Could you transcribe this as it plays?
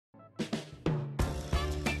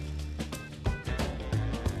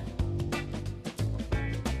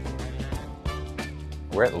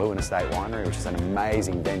We're at Lewin Estate Winery, which is an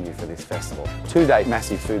amazing venue for this festival. 2-day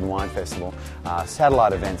massive food and wine festival,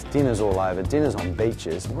 satellite events, dinners all over, dinners on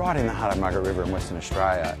beaches, right in the heart of Margaret River in Western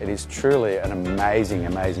Australia. It is truly an amazing,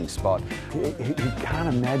 amazing spot. You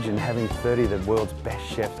can't imagine having 30 of the world's best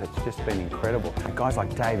chefs. It's just been incredible. Guys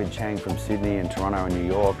like David Chang from Sydney and Toronto and New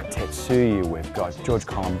York, Tetsuya, we've got George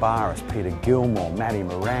Columbaris, Peter Gilmore, Matty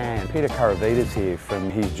Moran, Peter Karavida's here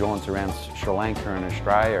from his jaunts around Sri Lanka and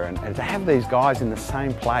Australia, and to have these guys in the same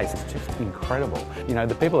place, it's just incredible. You know,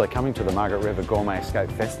 the people that are coming to the Margaret River Gourmet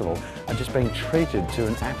Escape Festival are just being treated to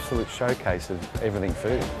an absolute showcase of everything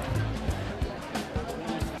food.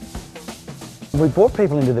 We brought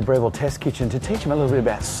people into the Breville Test Kitchen to teach them a little bit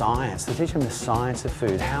about science, to teach them the science of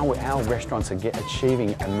food, how restaurants are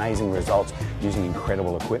achieving amazing results using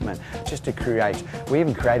incredible equipment. Just to create, we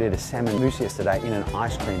even created a salmon mousse yesterday in an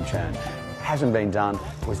ice cream churn. Hasn't been done,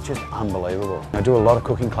 was just unbelievable. I do a lot of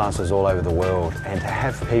cooking classes all over the world, and to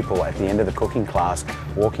have people at the end of the cooking class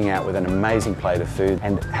walking out with an amazing plate of food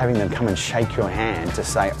and having them come and shake your hand to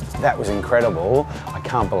say, that was incredible, I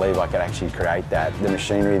can't believe I could actually create that. The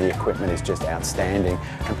machinery, the equipment is just outstanding,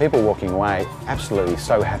 and people walking away absolutely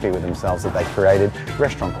so happy with themselves that they created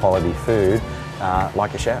restaurant quality food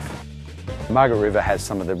like a chef. Margaret River has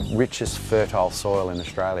some of the richest fertile soil in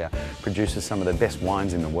Australia, produces some of the best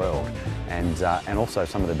wines in the world, and also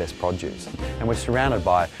some of the best produce. And we're surrounded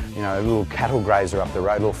by, you know, a little cattle grazer up the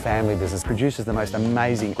road, a little family business, produces the most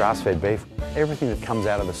amazing grass-fed beef. Everything that comes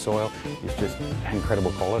out of the soil is just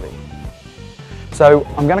incredible quality. So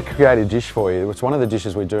I'm going to create a dish for you. It's one of the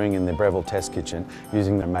dishes we're doing in the Breville Test Kitchen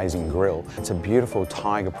using an amazing grill. It's a beautiful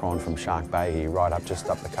tiger prawn from Shark Bay here, right up just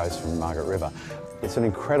up the coast from Margaret River. It's an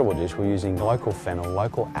incredible dish. We're using local fennel,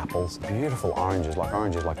 local apples, beautiful oranges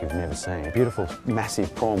like you've never seen. Beautiful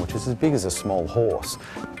massive prawn, which is as big as a small horse.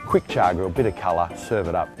 Quick char grill, bit of colour, serve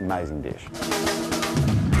it up, amazing dish.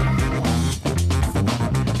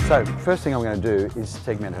 So first thing I'm going to do is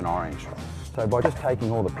segment an orange. So by just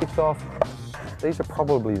taking all the pits off, these are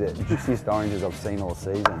probably the juiciest oranges I've seen all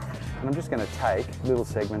season. And I'm just going to take little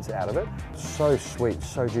segments out of it. So sweet,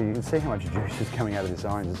 so juicy. You can see how much juice is coming out of this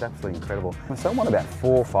orange. It's absolutely incredible. So I want about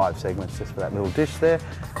 4 or 5 segments just for that little dish there,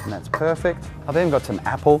 and that's perfect. I've then got some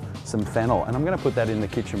apple, some fennel, and I'm going to put that in the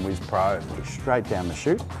Kitchen Whiz Pro. Straight down the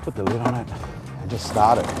chute, put the lid on it, and just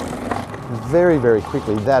start it. Very, very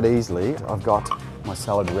quickly, that easily, I've got my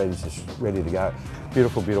salad ready to go.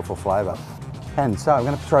 Beautiful, beautiful flavour. And so I'm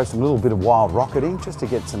going to throw some little bit of wild rocket in just to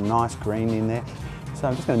get some nice green in there. So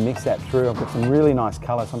I'm just going to mix that through. I've got some really nice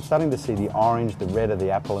colour. So I'm starting to see the orange, the red of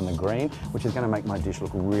the apple and the green, which is going to make my dish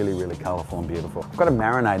look really, really colourful and beautiful. I've got a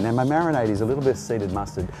marinade. Now my marinade is a little bit of seeded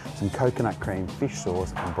mustard, some coconut cream, fish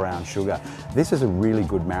sauce and brown sugar. This is a really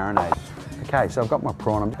good marinade. Okay, so I've got my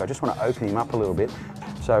prawn. I just want to open him up a little bit.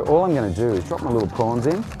 So all I'm going to do is drop my little prawns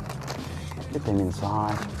in, get them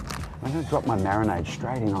inside. I'm going to drop my marinade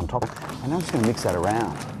straight in on top, and I'm just going to mix that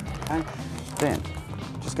around. Okay? Then,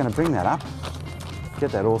 just going to bring that up,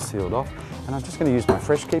 get that all sealed off, and I'm just going to use my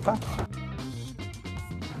fresh keeper.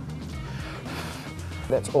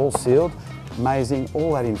 That's all sealed. Amazing,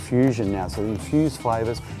 all that infusion now, so the infused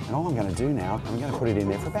flavours, and all I'm going to do now, I'm going to put it in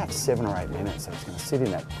there for about 7 or 8 minutes, so it's going to sit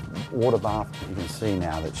in that water bath. You can see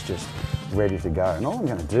now that's just ready to go, and all I'm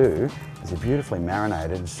going to do is they're beautifully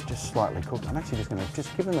marinated, it's just slightly cooked. I'm actually just going to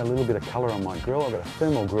give them a little bit of colour on my grill. I've got a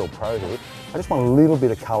Thermal Grill Pro here. I just want a little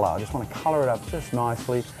bit of colour. I just want to colour it up just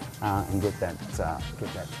nicely and get that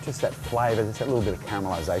flavour, just that little bit of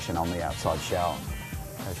caramelisation on the outside shell.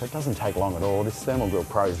 Okay, so it doesn't take long at all. This Thermal Grill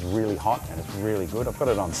Pro is really hot and it's really good. I've got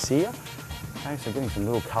it on sear. Okay, so getting some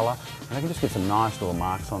little colour, and I can just get some nice little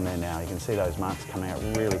marks on there now. You can see those marks coming out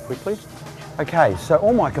really quickly. Okay, so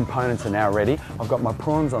all my components are now ready. I've got my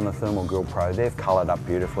prawns on the Thermal Grill Pro. They've coloured up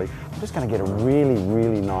beautifully. I'm just going to get a really,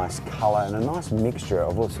 really nice colour and a nice mixture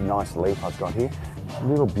of this nice leaf I've got here. A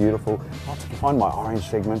little beautiful. I like to find my orange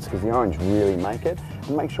segments because the orange really make it.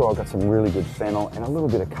 And make sure I've got some really good fennel and a little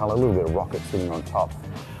bit of colour, a little bit of rocket sitting on top.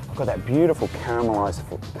 I've got that beautiful caramelised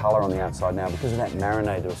colour on the outside now because of that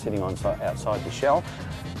marinade that was sitting on outside the shell.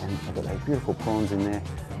 And I've got those beautiful prawns in there.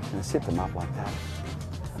 I'm going to sit them up like that.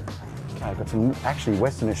 Okay, I've got some actually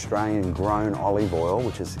Western Australian grown olive oil,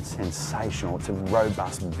 which is sensational. It's a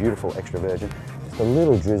robust, beautiful extra virgin. Just a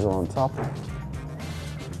little drizzle on top.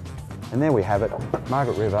 And there we have it,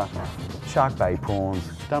 Margaret River, Shark Bay prawns,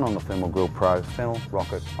 done on the Thermal Grill Pro, fennel,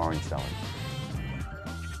 rocket, orange salad.